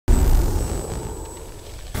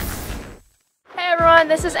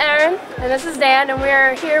everyone, this is Erin and this is Dan, and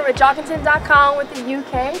we're here with Jockington.com with the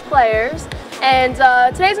UK players. And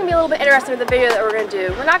today's going to be a little bit interesting with the video that we're going to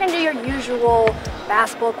do. We're not going to do your usual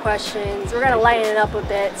basketball questions. We're going to lighten it up a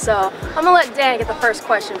bit. So I'm going to let Dan get the first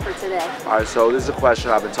question for today. All right, so this is a question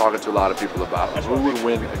I've been talking to a lot of people about. Who would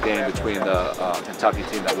win a game between the Kentucky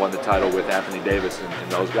team that won the title with Anthony Davis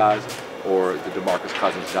and those guys, or the DeMarcus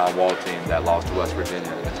Cousins, John Wall team that lost to West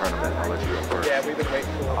Virginia in the tournament? I'll let you go first. Yeah, we've been waiting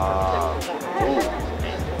for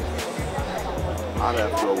I'd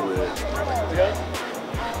have to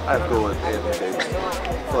go with Anthony Davis. I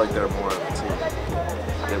feel like they're more of a team.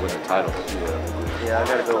 They win the title. Yeah, I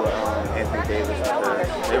gotta go with Anthony Davis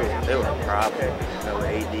because they were a problem. You know,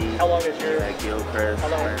 AD, How long is your Gilchrist,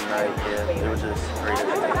 Knight, yeah, they were just great.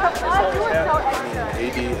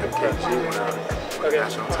 AD and KG won a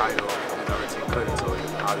national title, and the other team couldn't, so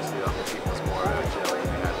obviously the other team was more agile and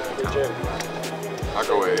they had the talent. I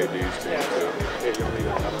go with AD's team too.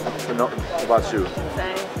 So what about you?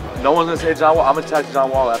 Same. No one's gonna say John Wall. I'm gonna text John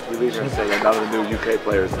Wall after we leave here and say that none of the new UK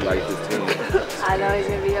players like this team. I know he's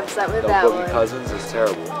going to be upset with No that Boogie one. Cousins is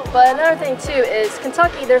terrible. But another thing too is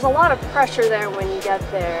Kentucky, there's a lot of pressure there when you get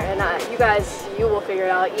there. And you will figure it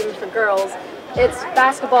out, even for girls.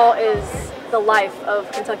 Basketball is the life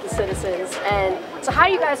of Kentucky citizens. And so how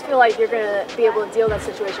do you guys feel like you're going to be able to deal with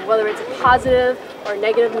that situation? Whether it's a positive or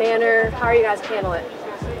negative manner, how are you guys handle it?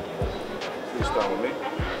 You start with me?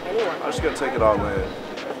 Anyone. I'm just gonna take it all in.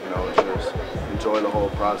 You know, just enjoy the whole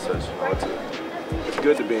process. You know, it's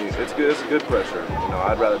good to be. It's a good pressure. You know,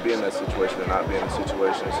 I'd rather be in that situation than not be in the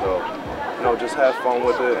situation. So, you know, just have fun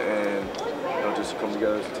with it and just come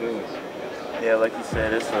together as a team. Yeah, like you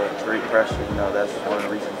said, it's a great pressure. You know, that's one of the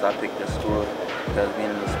reasons I picked this school, because being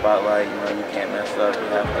in the spotlight, you know, you can't mess up. You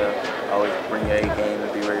have to always bring your A game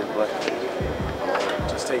and be ready to play.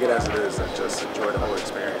 Just take it as it is and just enjoy the whole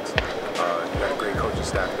experience. You got a great coaching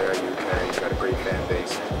staff there at UK. You got a great fan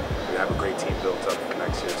base. You have a great team built up for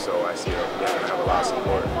next year. So I see they're going to have a lot of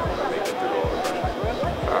support. They can do all the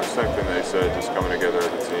pressure. Same thing they said, just coming together as a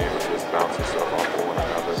team and just bouncing stuff off of one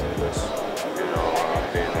another and just,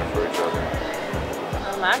 being there for each other.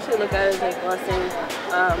 I actually look at it as a blessing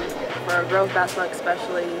for girls basketball,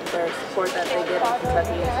 especially their support that they get in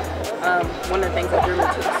Kentucky. One of the things that drew me to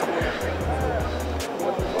the school.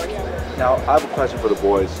 Looking forward to it. Now, I have a question for the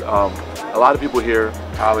boys. A lot of people here,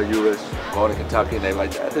 Tyler Ulis, going to Kentucky, and they're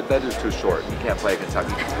like, that is too short. You can't play at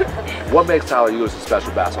Kentucky. What makes Tyler Ulis a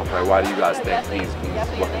special basketball player? Why do you guys think he's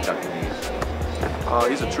what Kentucky needs?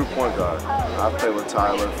 He's a true point guard. I've played with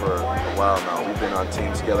Tyler for a while now. We've been on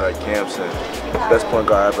teams together at camps, and the best point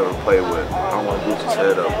guard I've ever played with. I don't want to boost his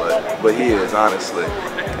head up, but he is, honestly.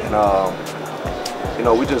 And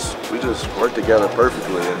we just work together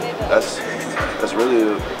perfectly, and that's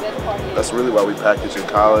really why we package in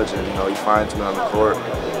college. And he finds me on the court,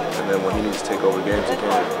 and then when he needs to take over games, he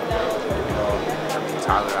can.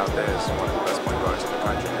 Tyler out there is one of the best point guards in the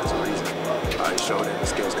country. There's a reason. He showed in the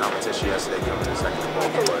skills competition yesterday, coming to second in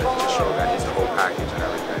both, but just showed that he's the whole package and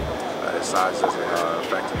everything. His size doesn't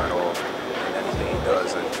affect him at all in anything he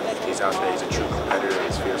does, and he's out there. He's a true competitor.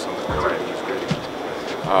 He's fierce on the court, and he's good.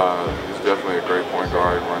 He's definitely a great point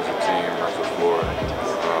guard. He runs the team, runs the floor.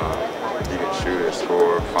 He can shoot and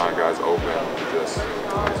score, find guys open. He's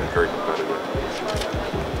a great competitor.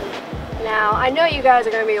 Now, I know you guys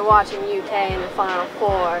are going to be watching UK in the Final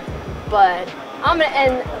Four, but I'm going to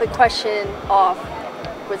end the question off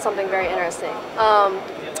with something very interesting.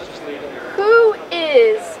 Who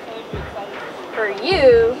is, for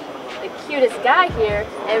you, the cutest guy here,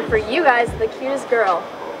 and for you guys, the cutest girl?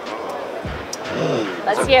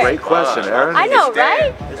 Let's hear it. Great question, Erin. I know,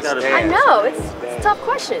 right? I know. It's a tough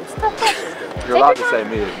question. It's a tough question. You're allowed to say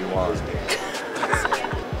me if you want.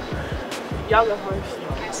 Y'all go first.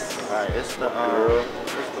 Alright, it's the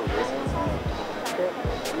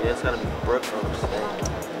yeah, it's gotta be Brooke on the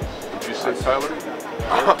stage. Did you say Tyler?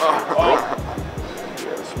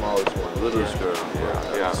 Yeah, the smallest one, littlest girl.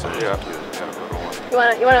 Yeah.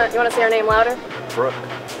 You wanna say her name louder? Brooke.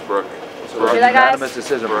 Hear that, guys? Unanimous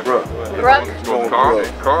decision for Brooke. Brooke?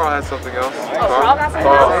 Carl has something else. Carl got something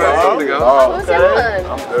Carl else? has something else. Oh, Who's the one?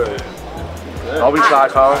 I'm good. Don't be shy,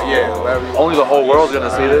 Karl. Yeah. Only the whole world's gonna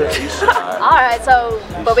see this. Alright,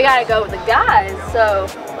 but we gotta go with the guys, so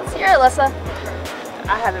let's hear it, Alyssa.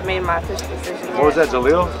 I haven't made my official decision yet. What was that,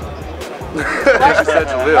 Jaleel? She said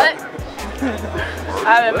Jaleel. What? I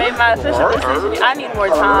haven't made my official decision. I need more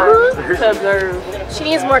time to observe. She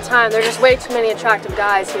needs more time. There are just way too many attractive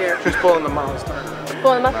guys here. She's pulling the Miles Turner.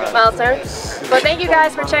 Pulling them up, Miles Turner. But thank you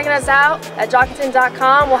guys for checking us out at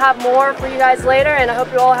Jockington.com. We'll have more for you guys later, and I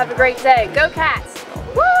hope you all have a great day. Go Cats!